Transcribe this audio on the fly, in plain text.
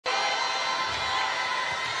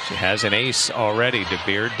She has an ace already.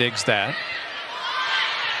 DeBeer digs that.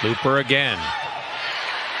 Looper again.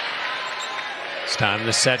 It's time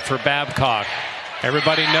to set for Babcock.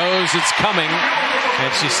 Everybody knows it's coming,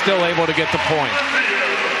 and she's still able to get the point.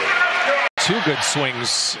 Two good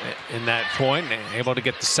swings in that point, able to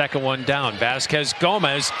get the second one down. Vasquez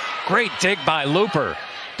Gomez, great dig by Looper.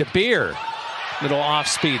 DeBeer, little off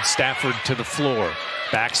speed. Stafford to the floor.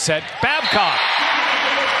 Back set, Babcock.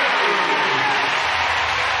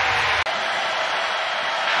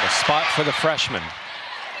 The spot for the freshman.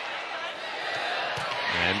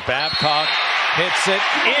 And Babcock hits it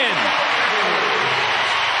in.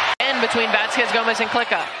 And between Vasquez Gomez and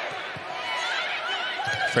Klicka.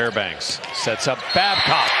 Fairbanks sets up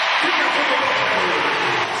Babcock.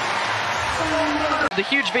 The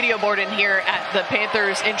huge video board in here at the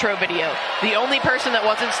Panthers intro video. The only person that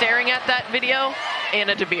wasn't staring at that video,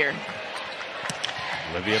 Anna DeBeer.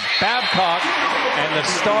 Olivia Babcock and the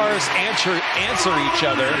Stars answer each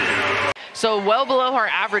other. So well below her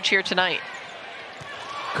average here tonight.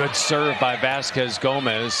 Good serve by Vasquez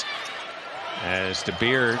Gomez as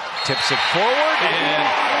DeBeer tips it forward and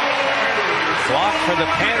block for the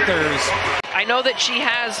Panthers. I know that she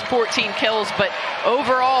has 14 kills, but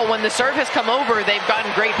overall, when the serve has come over, they've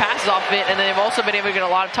gotten great passes off of it, and they've also been able to get a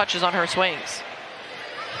lot of touches on her swings.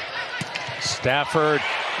 Stafford,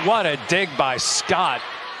 what a dig by Scott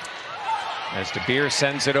as DeBeer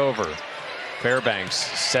sends it over. Fairbanks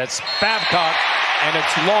sets Babcock, and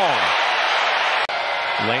it's long.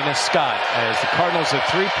 Lena Scott as the Cardinals have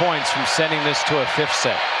 3 points from sending this to a fifth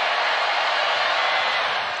set.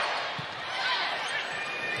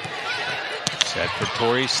 Set for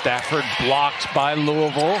Tori Stafford, blocked by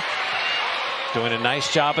Louisville. Doing a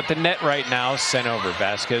nice job at the net right now. Sent over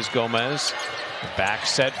Vasquez Gomez. Back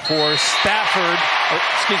set for Stafford. Oh,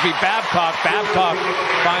 excuse me, Babcock. Babcock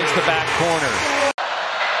finds the back corner.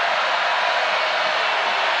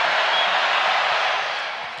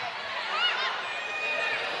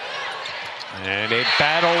 And a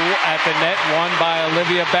battle at the net won by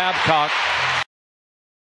Olivia Babcock.